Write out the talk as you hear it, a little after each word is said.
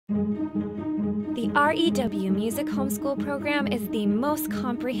The R.E.W. Music Homeschool program is the most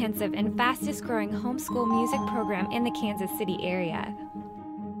comprehensive and fastest growing homeschool music program in the Kansas City area.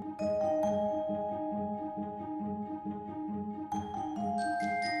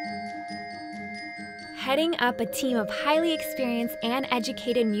 Heading up a team of highly experienced and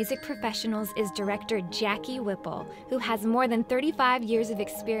educated music professionals is Director Jackie Whipple, who has more than 35 years of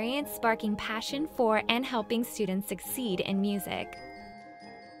experience sparking passion for and helping students succeed in music.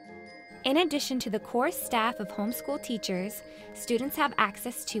 In addition to the core staff of homeschool teachers, students have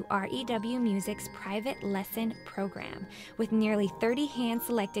access to R.E.W. Music's private lesson program with nearly 30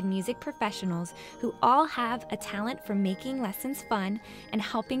 hand-selected music professionals who all have a talent for making lessons fun and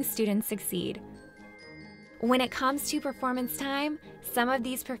helping students succeed. When it comes to performance time, some of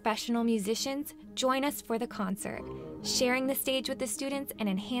these professional musicians join us for the concert, sharing the stage with the students and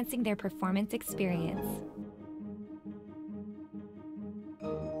enhancing their performance experience.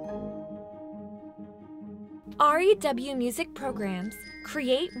 R.E.W. music programs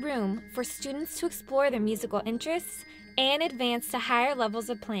create room for students to explore their musical interests and advance to higher levels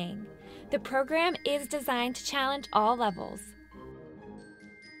of playing. The program is designed to challenge all levels.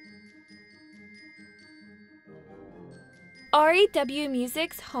 R.E.W.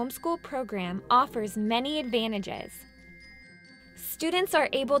 Music's homeschool program offers many advantages. Students are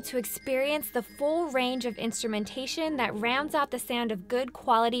able to experience the full range of instrumentation that rounds out the sound of good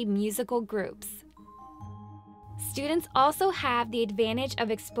quality musical groups. Students also have the advantage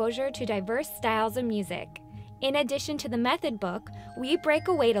of exposure to diverse styles of music. In addition to the method book, we break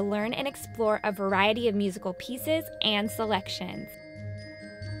away to learn and explore a variety of musical pieces and selections.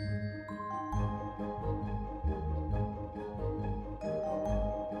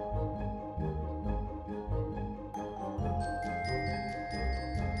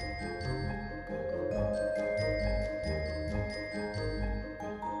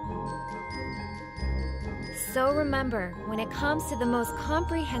 So remember, when it comes to the most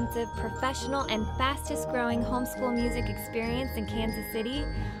comprehensive, professional, and fastest growing homeschool music experience in Kansas City,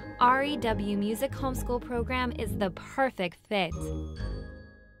 R.E.W. Music Homeschool Program is the perfect fit.